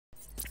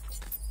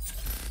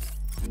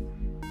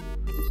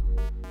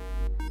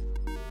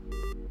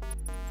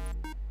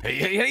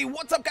Hey,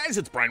 what's up, guys?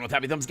 It's Brian with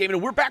HappyThumbsGaming,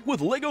 and we're back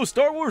with LEGO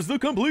Star Wars The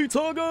Complete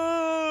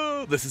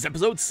Saga! This is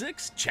Episode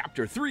 6,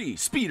 Chapter 3,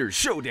 Speeders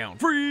Showdown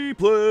Free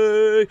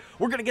Play!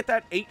 We're gonna get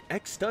that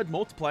 8x stud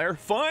multiplier,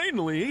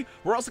 finally!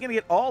 We're also gonna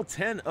get all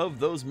 10 of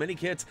those mini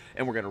kits,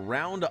 and we're gonna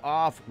round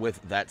off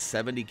with that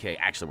 70k.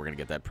 Actually, we're gonna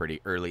get that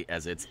pretty early,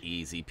 as it's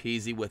easy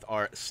peasy with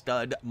our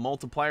stud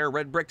multiplier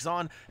red bricks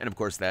on, and of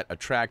course that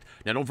attract.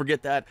 Now, don't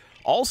forget that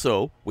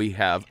also we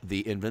have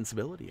the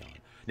invincibility on.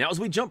 Now,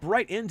 as we jump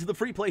right into the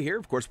free play here,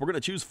 of course, we're going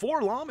to choose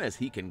Forlom as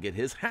he can get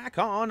his hack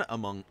on,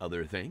 among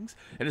other things.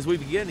 And as we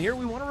begin here,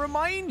 we want to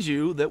remind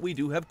you that we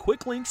do have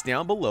quick links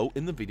down below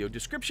in the video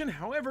description.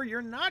 However,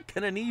 you're not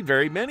going to need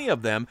very many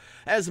of them,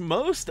 as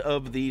most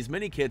of these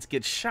mini kits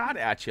get shot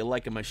at you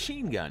like a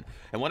machine gun.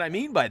 And what I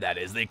mean by that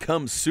is they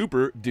come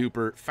super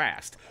duper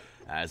fast.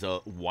 As a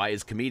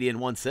wise comedian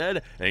once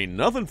said, ain't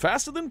nothing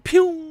faster than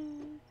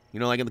pew. You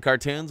know, like in the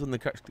cartoons when the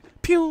car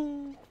pew.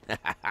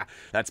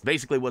 That's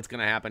basically what's going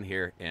to happen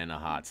here in a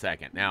hot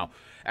second. Now,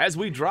 as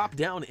we drop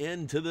down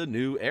into the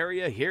new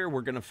area here,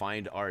 we're going to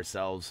find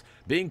ourselves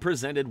being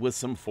presented with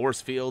some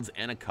force fields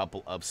and a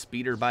couple of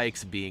speeder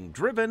bikes being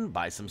driven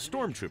by some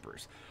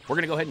stormtroopers. We're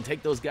going to go ahead and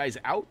take those guys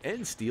out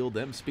and steal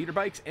them speeder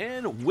bikes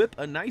and whip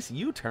a nice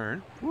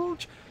U-turn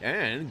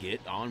and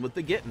get on with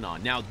the getting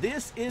on. Now,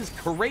 this is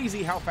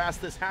crazy how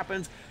fast this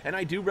happens, and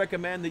I do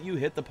recommend that you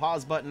hit the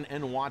pause button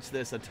and watch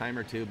this a time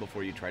or two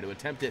before you try to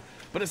attempt it.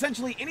 But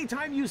essentially,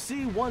 anytime you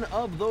see one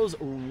of those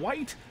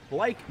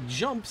white-like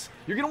jumps,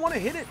 you're going to want to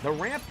hit it. The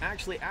ramp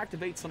actually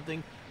activates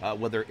something,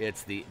 whether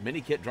it's the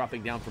mini kit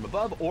dropping down from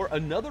above or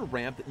another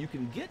ramp that you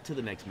can get to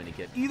the next mini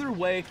kit. Either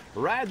way,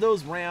 ride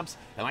those ramps,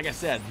 and like I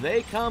said,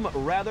 they come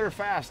rather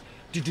fast.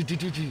 They're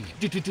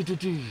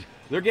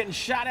getting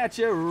shot at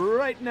you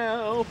right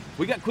now.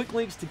 We got quick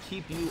links to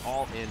keep you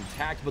all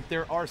intact, but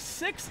there are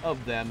 6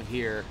 of them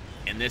here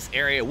in this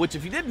area, which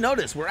if you didn't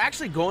notice, we're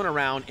actually going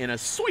around in a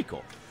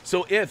circle.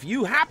 So if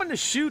you happen to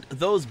shoot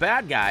those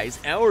bad guys,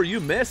 or you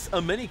miss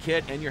a mini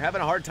kit and you're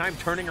having a hard time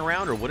turning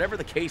around, or whatever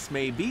the case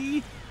may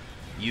be,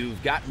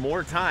 you've got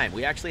more time.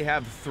 We actually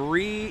have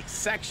 3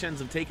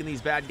 sections of taking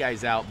these bad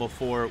guys out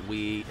before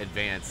we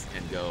advance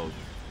and go,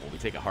 well, we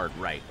take a hard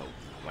right, but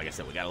like I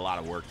said, we got a lot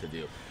of work to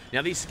do.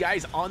 Now, these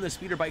guys on the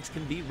speeder bikes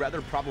can be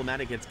rather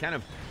problematic. It's kind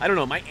of, I don't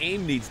know, my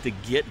aim needs to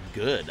get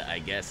good, I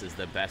guess is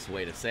the best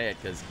way to say it,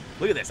 because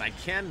look at this. I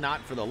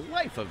cannot, for the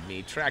life of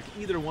me, track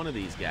either one of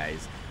these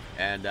guys.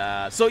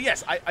 And so,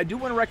 yes, I do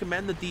want to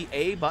recommend that the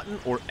A button,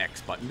 or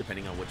X button,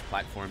 depending on which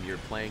platform you're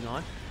playing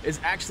on, is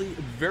actually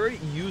very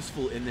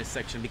useful in this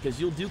section because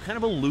you'll do kind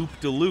of a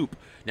loop-de-loop.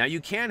 Now,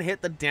 you can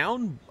hit the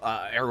down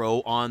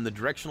arrow on the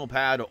directional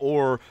pad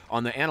or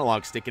on the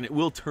analog stick, and it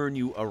will turn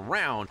you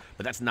around,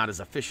 but that's not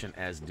as efficient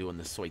as doing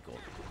the circle.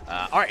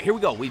 All right, here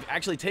we go. We've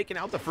actually taken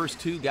out the first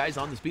 2 guys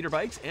on the speeder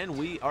bikes, and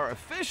we are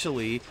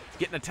officially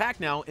getting attacked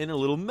now in a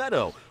little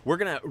meadow. We're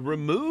going to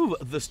remove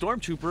the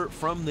stormtrooper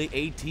from the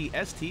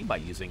ATST by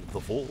using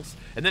the Force,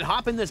 and then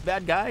hop in this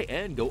bad guy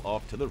and go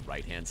off to the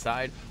right-hand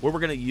side, where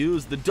we're going to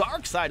use the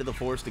dark side of the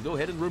Force to go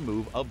ahead and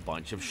remove a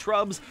bunch of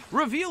shrubs,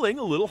 revealing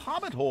a little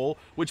hobbit hole,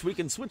 which we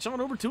can switch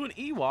on over to an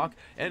Ewok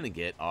and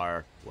get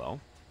our, well,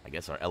 I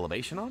guess our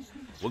elevation on.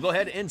 We'll go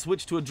ahead and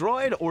switch to a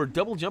droid or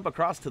double jump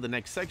across to the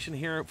next section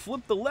here,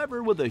 flip the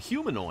lever with a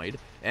humanoid,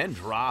 and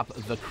drop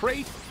the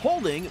crate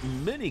holding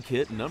mini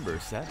kit number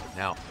 7.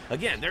 Now,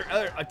 again, there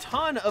are a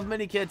ton of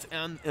mini kits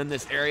in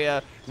this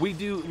area. We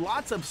do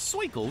lots of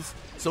circles,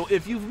 so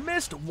if you've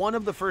missed one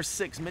of the first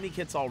 6 mini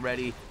kits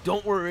already,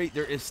 don't worry,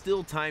 there is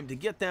still time to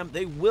get them.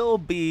 They will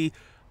be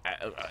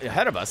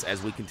ahead of us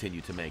as we continue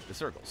to make the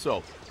circle.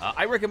 So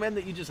I recommend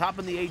that you just hop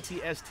in the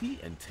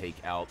ATST and take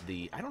out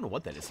the, I don't know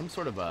what that is, some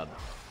sort of a,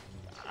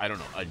 I don't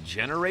know, a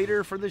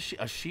generator for the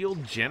a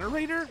shield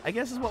generator, I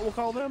guess is what we'll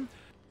call them.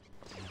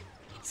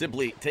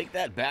 Simply take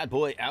that bad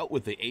boy out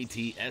with the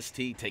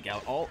ATST, take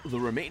out all the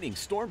remaining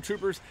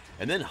stormtroopers,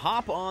 and then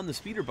hop on the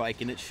speeder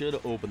bike, and it should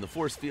open the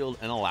force field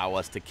and allow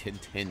us to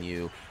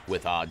continue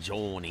with our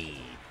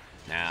journey.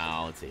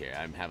 Now, let's see here.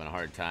 I'm having a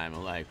hard time.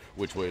 I'm like,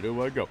 which way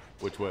do I go?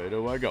 Which way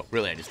do I go?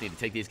 Really, I just need to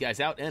take these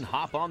guys out and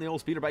hop on the old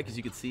speeder bike. As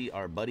you can see,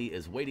 our buddy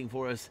is waiting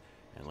for us.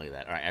 And look at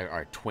that.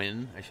 Our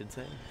twin, I should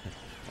say.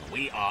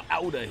 We are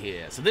out of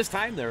here. So this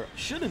time, there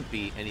shouldn't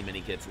be any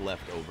mini kits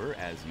left over,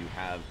 as you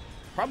have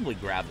probably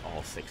grabbed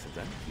all 6 of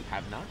them. If you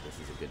have not,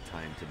 this is a good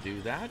time to do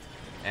that.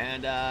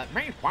 And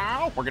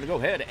meanwhile, we're going to go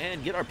ahead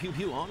and get our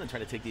pew-pew on and try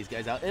to take these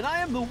guys out. And I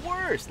am the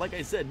worst. Like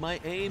I said, my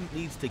aim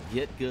needs to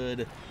get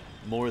good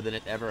more than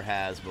it ever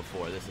has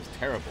before. This is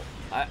terrible.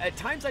 At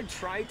times I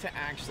try to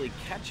actually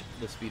catch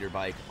the speeder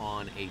bike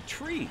on a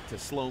tree to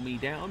slow me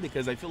down,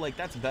 because I feel like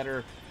that's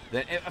better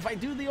than if I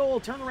do the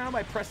old turnaround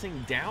by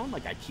pressing down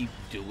like I keep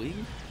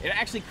doing. It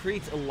actually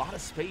creates a lot of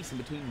space in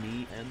between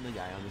me and the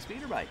guy on the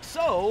speeder bike.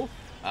 So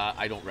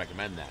I don't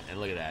recommend that. And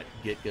look at that.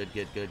 Get good,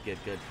 get good, get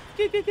good.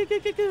 Get good, get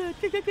good, get good,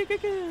 get good,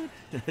 get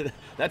good.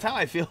 That's how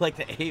I feel like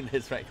the aim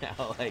is right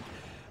now. Like,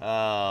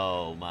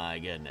 oh my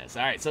goodness.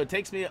 All right, so it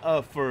takes me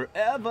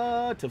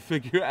forever to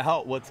figure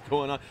out what's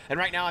going on. And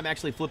right now I'm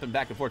actually flipping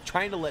back and forth,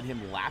 trying to let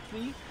him lap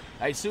me.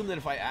 I assumed that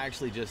if I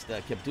actually just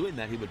kept doing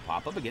that, he would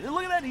pop up again. And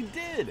look at that, he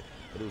did!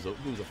 But it was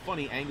a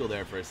funny angle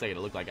there for a second.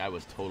 It looked like I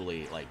was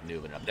totally, like,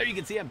 noobing up. There you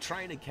can see I'm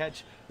trying to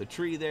catch the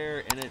tree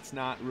there, and it's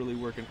not really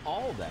working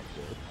all that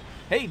good.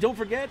 Hey, don't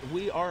forget,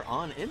 we are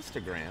on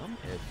Instagram.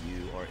 If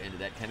you are into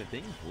that kind of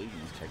thing, please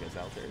check us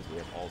out there. We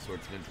have all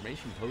sorts of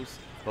information, posts,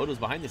 photos,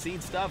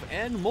 behind-the-scenes stuff,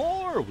 and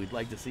more. We'd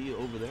like to see you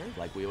over there.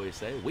 Like we always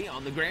say, we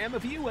on the gram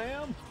if you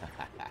am.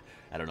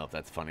 I don't know if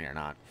that's funny or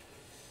not.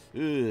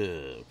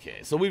 Okay,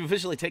 so we've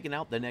officially taken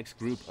out the next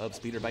group of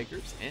speeder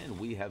bikers, and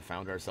we have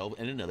found ourselves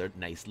in another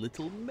nice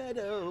little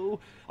meadow.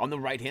 On the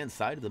right-hand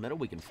side of the meadow,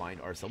 we can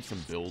find ourselves some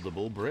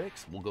buildable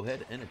bricks. We'll go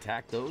ahead and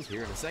attack those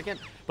here in a second.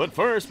 But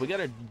first, we got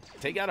to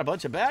take out a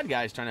bunch of bad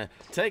guys trying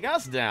to take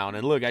us down.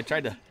 And look, I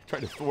tried to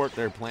thwart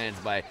their plans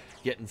by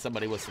getting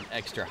somebody with some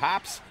extra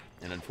hops.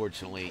 And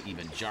unfortunately,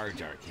 even Jar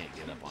Jar can't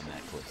get up on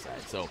that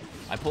cliffside. So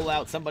I pull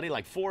out somebody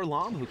like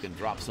Forlom who can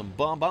drop some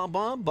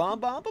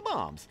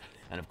bombs.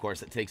 And of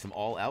course, it takes them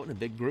all out in a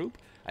big group.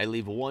 I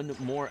leave one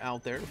more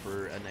out there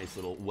for a nice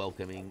little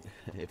welcoming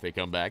if they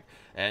come back.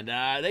 And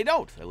they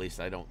don't. At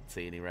least I don't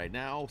see any right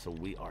now. So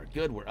we are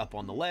good. We're up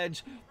on the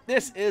ledge.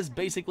 This is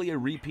basically a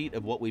repeat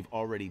of what we've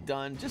already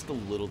done. Just a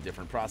little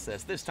different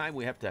process. This time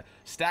we have to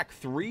stack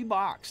 3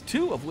 boxes,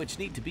 2 of which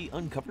need to be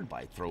uncovered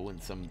by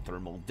throwing some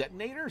thermal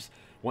detonators.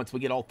 Once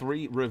we get all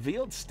 3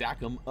 revealed, stack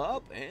them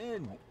up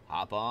and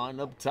hop on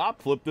up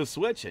top, flip the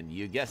switch, and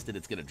you guessed it,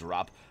 it's going to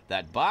drop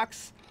that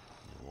box.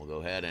 We'll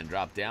go ahead and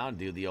drop down,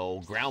 do the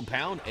old ground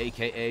pound,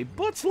 a.k.a.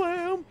 butt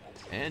slam,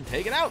 and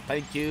take it out.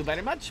 Thank you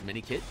very much.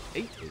 Minikit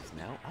 8 is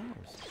now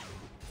ours.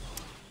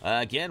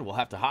 Again, we'll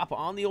have to hop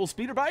on the old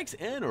speeder bikes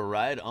and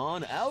ride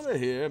on out of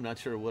here. I'm not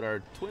sure what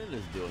our twin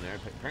is doing there.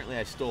 Apparently,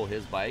 I stole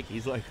his bike.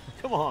 He's like,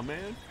 come on,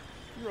 man.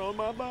 You're on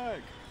my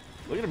bike.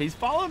 Look at him. He's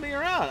following me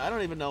around. I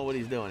don't even know what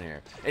he's doing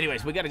here.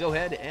 Anyways, we got to go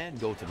ahead and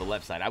go to the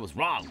left side. I was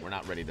wrong. We're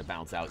not ready to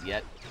bounce out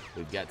yet.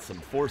 We've got some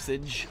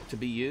forceage to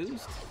be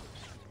used.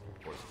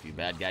 Of course, a few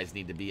bad guys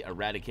need to be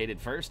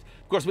eradicated first.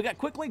 Of course, we got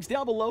quick links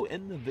down below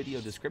in the video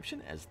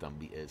description, as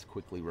Thumbie is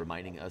quickly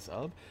reminding us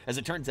of. As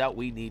it turns out,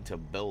 we need to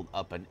build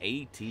up an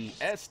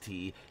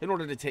ATST in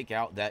order to take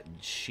out that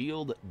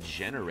shield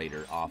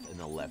generator off in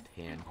the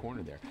left-hand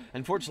corner there.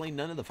 Unfortunately,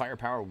 none of the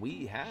firepower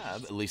we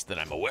have, at least that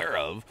I'm aware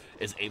of,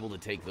 is able to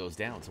take those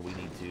down. So we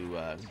need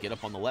to get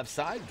up on the left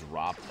side,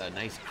 drop a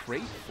nice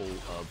crate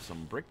full of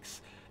some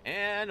bricks.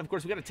 And, of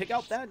course, we got to take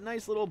out that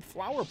nice little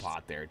flower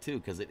pot there, too,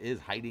 because it is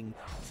hiding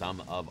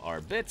some of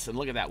our bits. And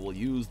look at that. We'll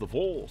use the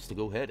force to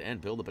go ahead and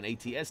build up an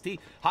ATST,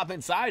 hop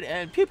inside,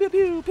 and pew, pew,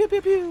 pew, pew,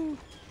 pew, pew.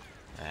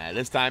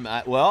 This time,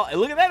 well,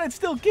 look at that. It's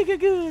still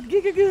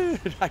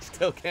giga-good. I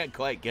still can't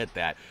quite get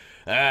that.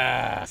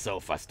 So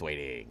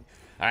frustrating.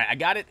 All right, I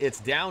got it. It's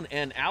down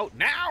and out.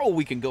 Now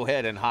we can go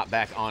ahead and hop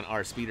back on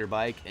our speeder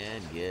bike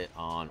and get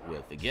on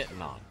with the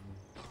getting on.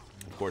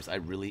 Of course, I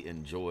really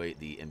enjoy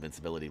the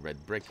Invincibility Red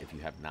Brick. If you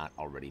have not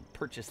already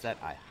purchased that,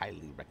 I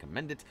highly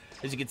recommend it.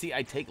 As you can see,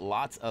 I take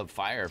lots of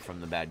fire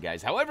from the bad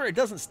guys. However, it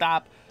doesn't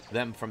stop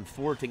them from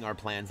thwarting our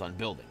plans on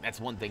building. That's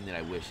one thing that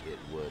I wish it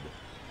would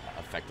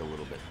affect a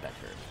little bit better.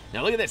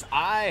 Now, look at this.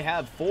 I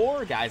have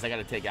 4 guys I got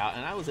to take out,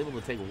 and I was able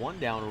to take one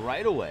down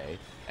right away.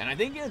 And I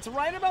think it's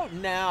right about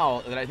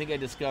now that I think I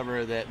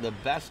discover that the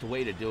best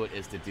way to do it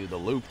is to do the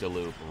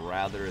loop-de-loop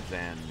rather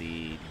than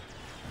the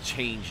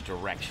change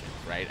direction,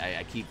 right?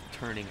 I keep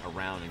turning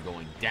around and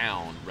going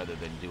down rather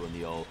than doing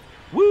the old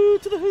woo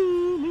to the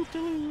who, loop to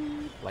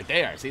loop, like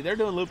they are. See, they're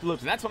doing loop to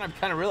loops, and that's when I've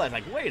kind of realized,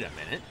 like, wait a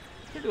minute,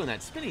 they're doing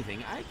that spinny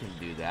thing. I can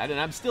do that, and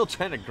I'm still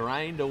trying to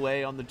grind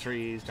away on the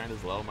trees, trying to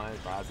slow my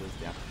process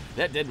down.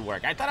 That didn't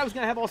work. I thought I was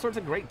going to have all sorts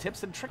of great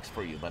tips and tricks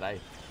for you, but I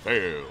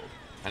failed.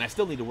 And I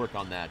still need to work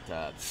on that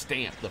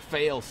stamp, the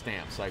fail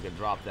stamp, so I can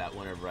drop that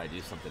whenever I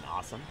do something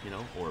awesome, you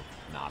know, or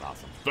not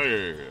awesome.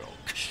 Fail.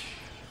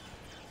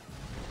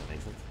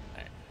 Makes sense?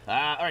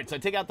 All right, so I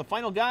take out the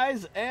final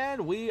guys,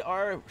 and we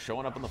are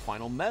showing up in the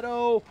final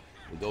meadow.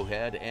 We go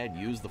ahead and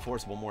use the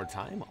force one more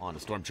time on a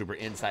stormtrooper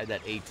inside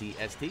that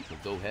ATST. We'll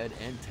go ahead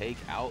and take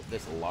out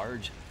this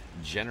large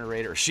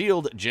generator,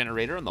 shield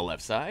generator on the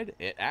left side.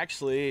 It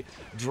actually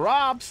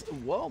drops,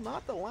 well,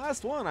 not the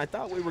last one. I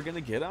thought we were going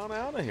to get on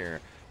out of here.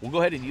 We'll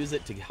go ahead and use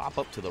it to hop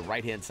up to the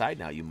right-hand side.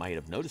 Now, you might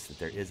have noticed that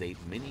there is a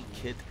mini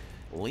kit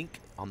link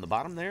on the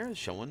bottom there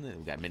showing that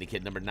we've got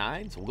Minikit number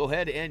 9. So we'll go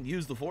ahead and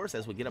use the force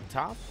as we get up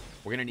top.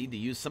 We're going to need to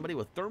use somebody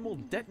with thermal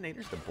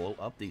detonators to blow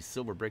up these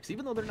silver bricks.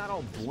 Even though they're not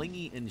all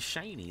blingy and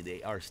shiny,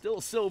 they are still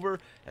silver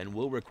and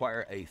will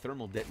require a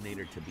thermal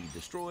detonator to be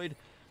destroyed.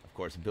 Of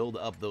course, build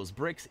up those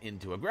bricks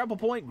into a grapple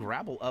point,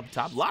 grapple up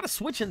top. A lot of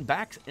switching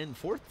back and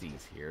forth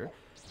these here.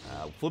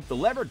 Flip the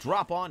lever,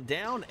 drop on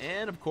down,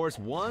 and of course,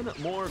 one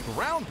more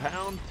ground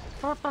pound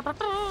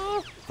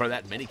for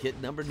that Minikit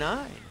number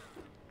 9.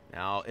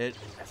 Now, as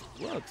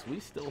it looks, we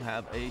still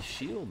have a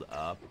shield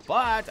up,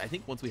 but I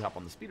think once we hop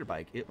on the speeder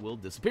bike, it will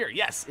disappear.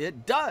 Yes,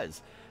 it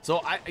does.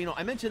 So,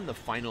 I mentioned the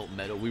final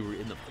medal. We were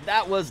in the...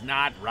 That was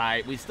not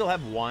right. We still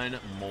have one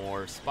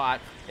more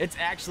spot. It's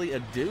actually a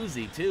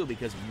doozy, too,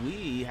 because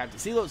we have to...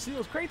 See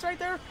those crates right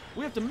there?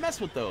 We have to mess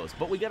with those,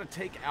 but we got to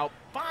take out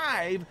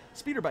 5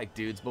 speeder bike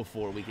dudes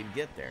before we can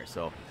get there.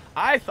 So,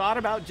 I thought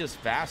about just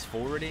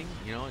fast-forwarding,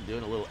 and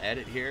doing a little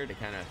edit here to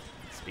kind of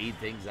speed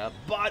things up,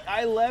 but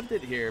I left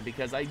it here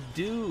because I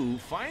do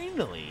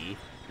finally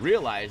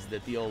realize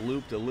that the old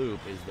loop-to-loop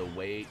is the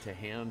way to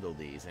handle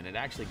these, and it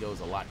actually goes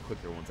a lot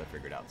quicker once I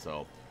figure it out.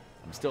 So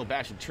I'm still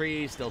bashing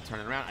trees, still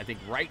turning around. I think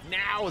right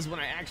now is when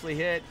I actually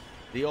hit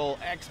the old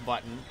X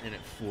button and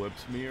it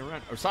flips me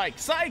around. Or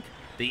psych,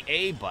 the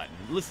A button.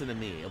 Listen to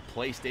me, a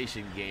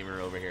PlayStation gamer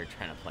over here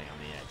trying to play on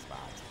the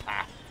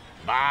Xbox.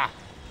 Bah.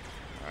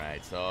 All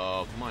right,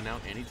 so come on now,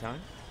 anytime.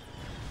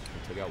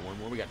 We took out one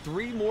more. We got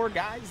 3 more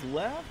guys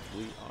left.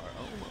 We are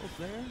almost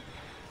there.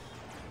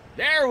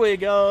 There we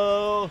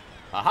go.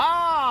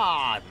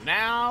 Aha!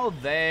 Now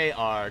they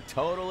are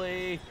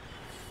totally,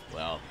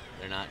 well,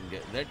 they're not in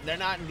good. They're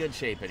not in good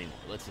shape anymore.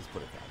 Let's just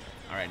put it that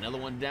way. All right, another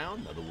one down.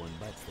 Another one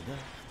bites the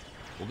dust.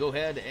 We'll go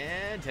ahead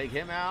and take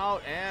him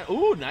out. And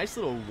ooh, nice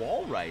little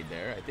wall ride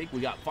there. I think we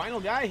got final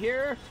guy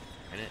here.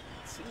 And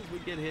as soon as we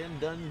get him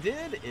done,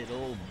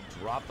 it'll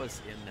drop us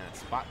in that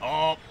spot.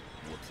 Oh.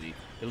 Whoopsie.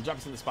 It'll drop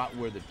us in the spot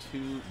where the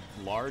 2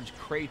 large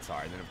crates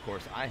are. And then, of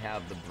course, I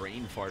have the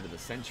brain fart of the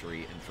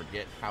century and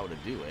forget how to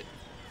do it.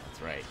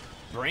 That's right.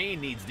 Brain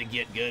needs to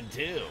get good,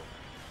 too.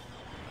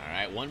 All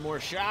right, one more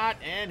shot,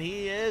 and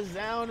he is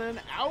down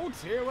and out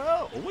here.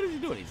 Well, what is he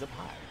doing? He's up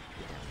high.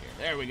 Get down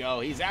here. There we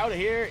go. He's out of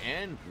here,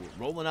 and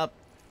we're rolling up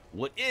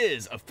what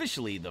is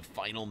officially the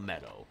final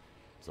meadow.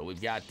 So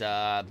we've got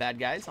bad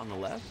guys on the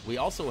left. We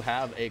also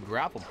have a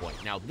grapple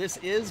point. Now, this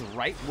is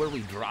right where we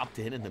dropped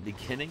in the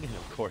beginning. And,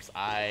 of course,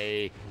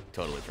 I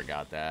totally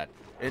forgot that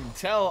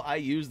until I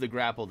used the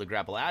grapple to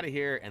grapple out of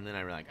here. And then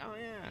I was like, oh,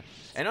 yeah.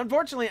 And,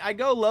 unfortunately, I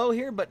go low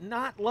here, but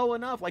not low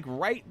enough. Like,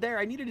 right there,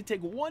 I needed to take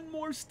one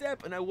more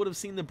step, and I would have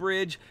seen the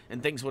bridge,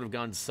 and things would have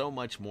gone so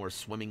much more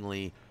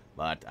swimmingly,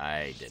 but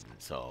I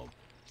didn't. So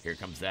here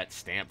comes that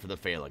stamp for the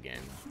fail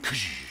again.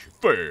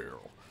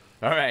 Fail.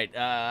 All right,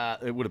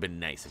 it would have been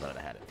nice if I would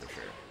have had it for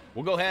sure.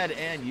 We'll go ahead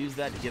and use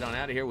that to get on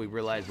out of here. We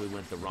realized we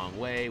went the wrong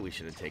way. We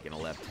should have taken a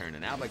left turn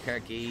in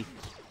Albuquerque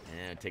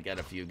and take out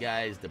a few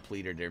guys,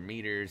 depleted their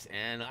meters.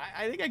 And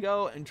I think I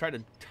go and try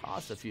to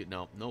toss a few.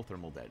 No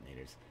thermal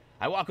detonators.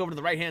 I walk over to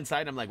the right-hand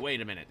side. And I'm like, wait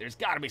a minute. There's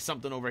got to be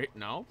something over here.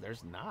 No,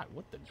 there's not.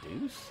 What the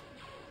deuce?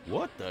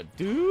 What the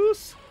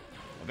deuce?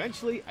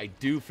 Eventually, I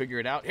do figure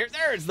it out.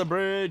 There's the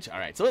bridge. All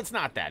right, so it's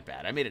not that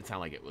bad. I made it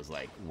sound like it was,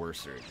 like,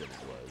 worse than it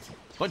was.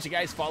 A bunch of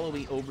guys follow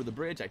me over the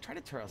bridge. I try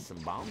to throw some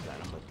bombs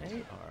at them, but they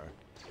are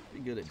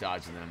pretty good at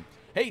dodging them.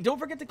 Hey, don't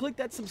forget to click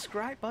that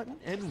subscribe button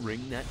and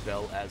ring that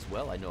bell as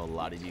well. I know a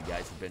lot of you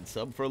guys have been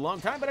subbed for a long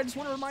time, but I just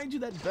want to remind you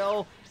that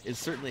bell is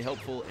certainly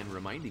helpful in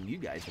reminding you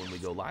guys when we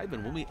go live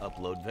and when we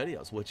upload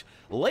videos, which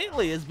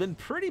lately has been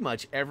pretty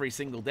much every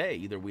single day.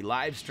 Either we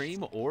live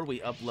stream or we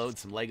upload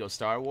some Lego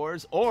Star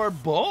Wars or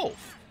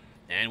both.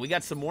 And we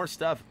got some more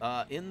stuff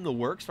in the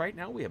works right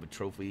now. We have a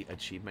trophy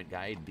achievement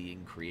guide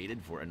being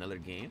created for another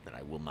game that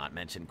I will not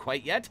mention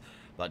quite yet.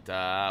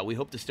 But we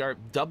hope to start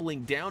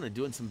doubling down and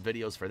doing some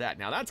videos for that.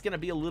 Now, that's going to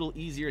be a little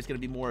easier. It's going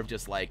to be more of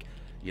just like,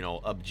 you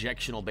know,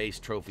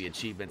 objectional-based trophy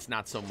achievements,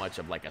 not so much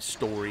of like a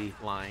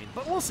storyline.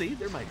 But we'll see.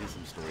 There might be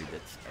some story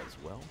bits as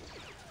well.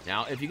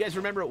 Now, if you guys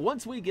remember,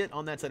 once we get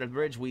on that side of the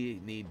bridge, we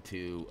need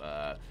to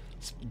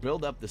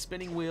build up the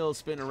spinning wheels,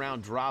 spin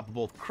around, drop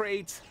both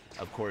crates.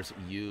 Of course,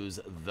 use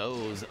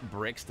those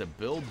bricks to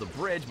build the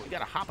bridge. But we got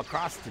to hop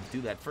across to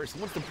do that first.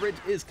 Once the bridge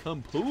is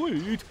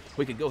complete,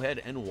 we can go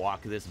ahead and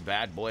walk this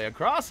bad boy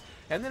across.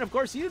 And then, of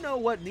course, you know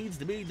what needs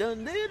to be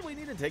done. We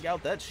need to take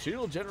out that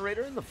shield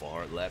generator in the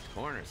far left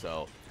corner.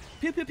 So,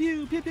 pew, pew,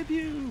 pew, pew, pew,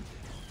 pew.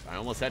 I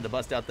almost had to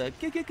bust out the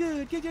get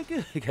good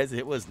because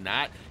it was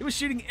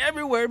shooting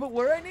everywhere but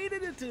where I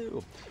needed it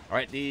to. All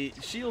right, the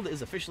shield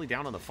is officially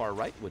down on the far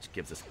right, which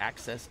gives us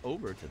access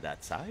over to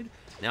that side.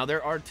 Now,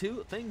 there are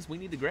two things we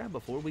need to grab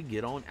before we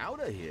get on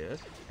out of here,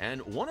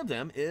 and one of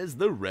them is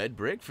the red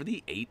brick for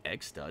the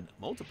 8x stud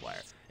multiplier.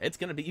 It's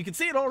going to be, you can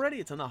see it already,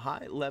 it's on the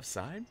high left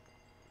side.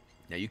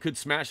 Now, you could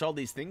smash all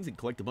these things and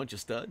collect a bunch of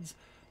studs,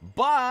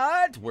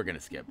 but we're going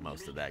to skip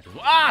most of that.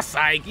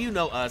 Psych, you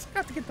know us.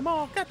 Got to get them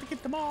all, got to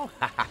get them all.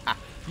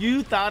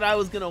 You thought I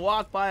was going to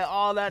walk by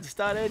all that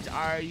studdage?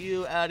 Are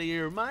you out of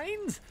your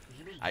minds?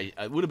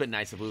 It would have been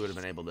nice if we would have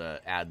been able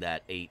to add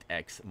that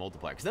 8x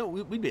multiplier, because then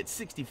we'd be at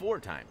 64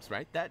 times,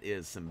 right? That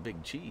is some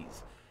big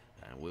cheese.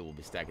 We will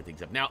be stacking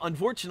things up. Now,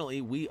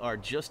 unfortunately, we are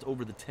just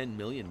over the 10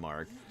 million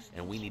mark,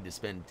 and we need to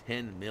spend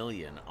 10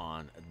 million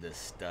on the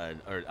stud,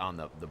 or on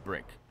the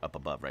brick up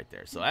above right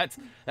there. So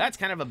that's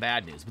kind of a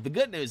bad news. But the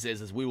good news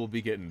is we will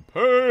be getting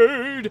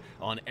paid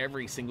on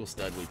every single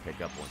stud we pick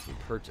up once we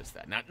purchase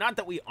that. Not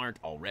that we aren't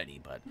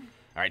already, but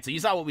All right, so you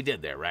saw what we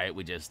did there, right?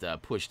 We just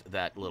pushed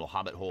that little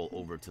hobbit hole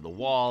over to the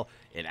wall.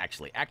 It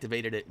actually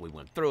activated it. We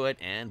went through it,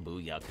 and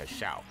booyah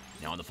kashow.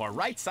 Now, on the far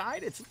right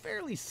side, it's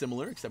fairly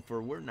similar, except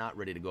for we're not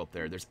ready to go up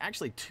there. There's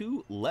actually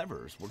 2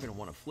 levers. We're going to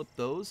want to flip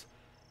those.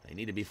 They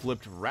need to be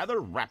flipped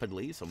rather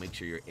rapidly, so make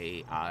sure your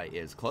AI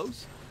is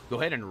close. Go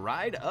ahead and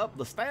ride up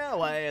the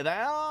stairway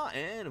there,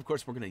 and of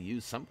course we're going to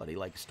use somebody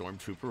like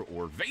Stormtrooper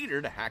or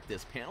Vader to hack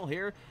this panel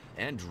here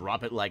and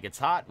drop it like it's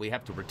hot. We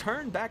have to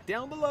return back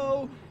down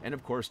below, and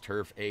of course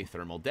turf a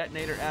thermal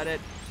detonator at it.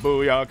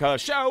 Booyaka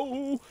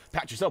show!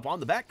 Pat yourself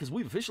on the back, because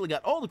we've officially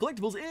got all the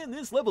collectibles in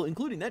this level,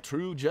 including that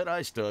true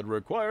Jedi stud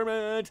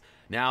requirement.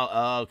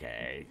 Now,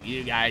 okay,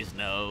 you guys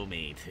know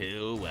me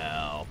too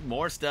well.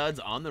 More studs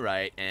on the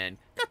right, and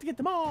got to get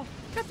them all.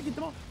 Got to get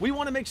them all. We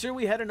want to make sure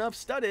we had enough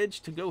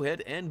studdage to go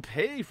ahead and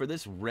pay for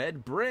this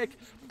red brick.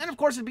 And of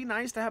course, it'd be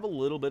nice to have a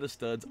little bit of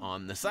studs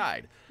on the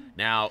side.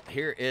 Now,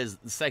 here is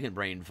the second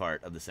brain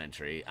fart of the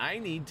century. I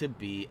need to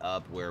be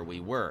up where we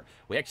were.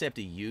 We actually have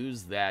to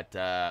use that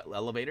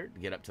elevator to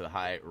get up to the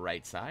high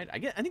right side. I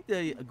think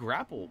the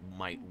grapple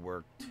might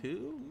work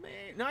too.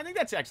 No, I think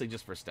that's actually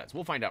just for studs.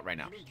 We'll find out right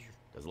now.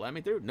 Does it let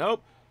me through?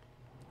 Nope.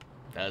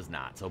 Does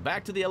not. So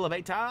back to the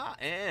elevator,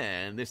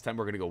 and this time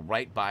we're going to go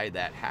right by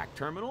that hack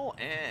terminal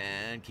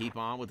and keep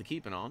on with the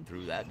keeping on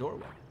through that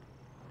doorway.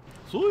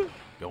 So,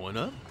 going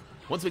up.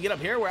 Once we get up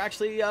here, we're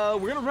actually, we're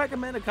going to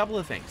recommend a couple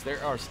of things.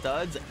 There are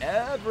studs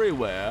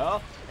everywhere,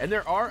 and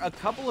there are a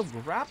couple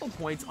of grapple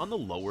points on the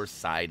lower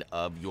side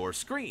of your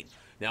screen.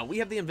 Now, we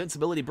have the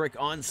invincibility brick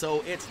on,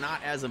 so it's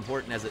not as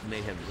important as it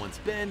may have once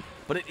been,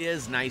 but it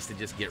is nice to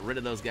just get rid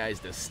of those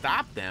guys to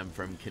stop them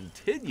from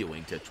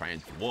continuing to try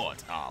and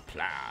thwart our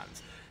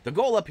plans. The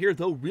goal up here,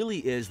 though, really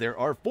is there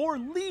are 4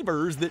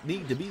 levers that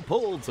need to be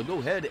pulled, so go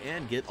ahead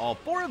and get all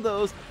 4 of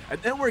those,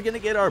 and then we're going to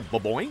get our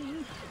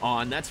boing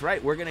on. That's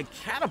right, we're going to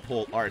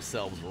catapult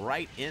ourselves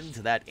right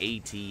into that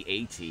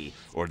AT-AT,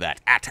 or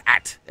that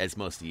AT-AT, as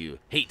most of you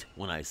hate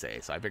when I say,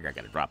 so I figure I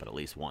got to drop it at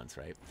least once,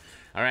 right?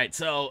 All right,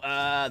 so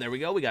there we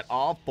go. We got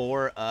all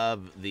 4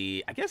 of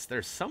the, I guess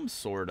there's some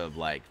sort of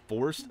like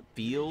force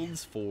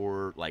fields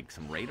for like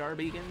some radar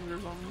beacons or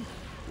something.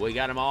 We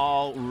got them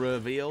all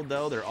revealed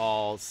though. They're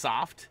all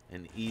soft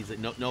and easy.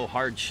 No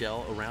hard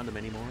shell around them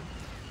anymore.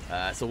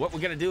 So what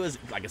we're going to do is,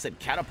 like I said,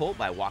 catapult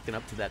by walking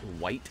up to that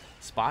white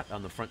spot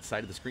on the front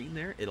side of the screen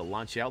there. It'll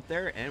launch you out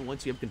there, and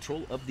once you have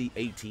control of the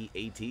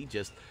AT-AT,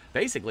 just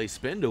basically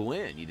spin to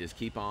win. You just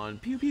keep on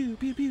pew, pew,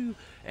 pew, pew,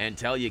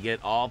 until you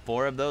get all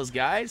 4 of those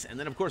guys, and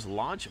then, of course,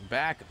 launch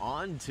back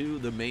onto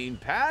the main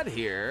pad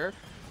here.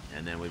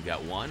 And then we've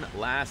got one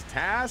last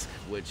task,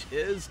 which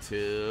is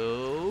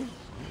to,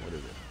 what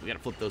is it? We got to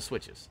flip those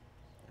switches.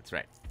 That's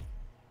right.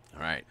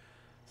 All right.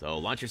 So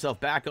launch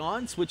yourself back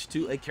on, switch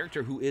to a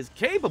character who is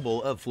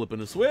capable of flipping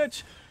a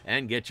switch,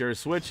 and get your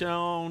switch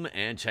on,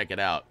 and check it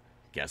out.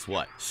 Guess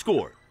what?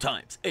 Score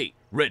times 8.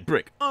 Red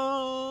brick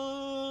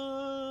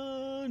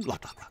on.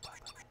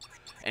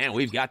 And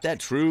we've got that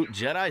true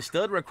Jedi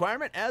stud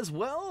requirement as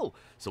well.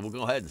 So we'll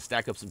go ahead and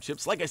stack up some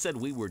chips. Like I said,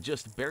 we were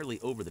just barely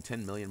over the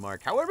 10 million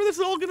mark. However, this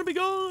is all going to be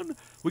gone.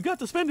 We got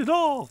to spend it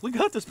all. We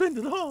got to spend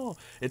it all.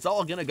 It's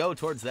all going to go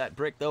towards that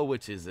brick, though,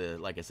 which is,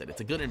 like I said,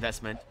 it's a good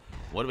investment.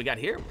 What do we got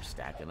here? We're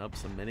stacking up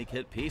some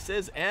Minikit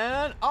pieces,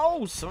 and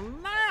oh,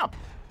 snap!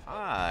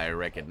 I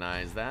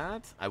recognize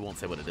that. I won't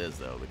say what it is,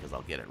 though, because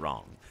I'll get it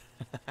wrong.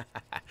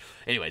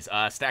 Anyways,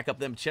 stack up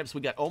them chips. We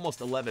got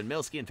almost 11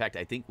 milski. In fact,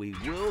 I think we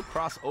will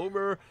cross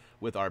over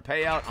with our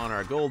payout on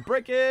our gold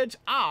brickage.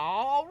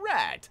 All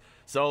right.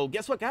 So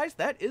guess what, guys?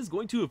 That is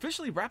going to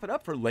officially wrap it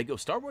up for LEGO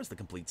Star Wars The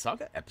Complete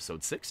Saga,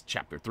 Episode 6,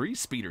 Chapter 3,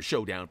 Speeder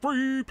Showdown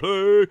Free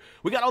Play.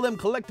 We got all them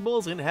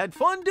collectibles and had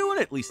fun doing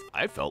it. At least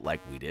I felt like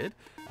we did.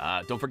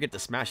 Don't forget to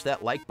smash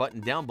that like button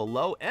down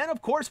below. And,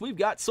 of course, we've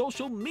got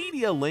social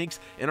media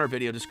links in our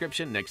video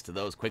description next to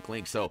those quick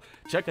links. So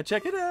check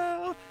it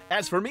out.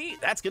 As for me,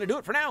 that's going to do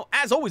it for now.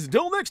 As always,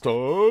 until next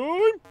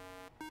time,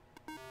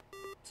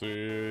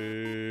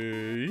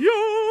 see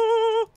ya.